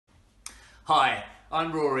Hi,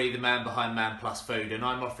 I'm Rory, the man behind Man Plus Food, and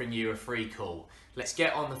I'm offering you a free call. Let's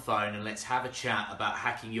get on the phone and let's have a chat about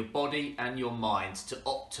hacking your body and your mind to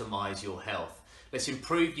optimise your health. Let's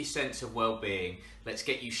improve your sense of well-being. Let's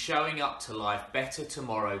get you showing up to life better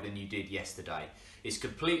tomorrow than you did yesterday. It's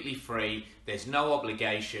completely free, there's no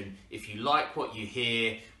obligation. If you like what you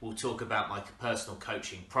hear, we'll talk about my personal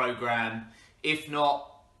coaching program. If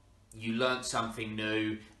not, you learnt something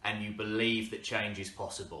new and you believe that change is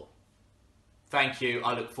possible. Thank you.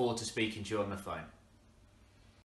 I look forward to speaking to you on the phone.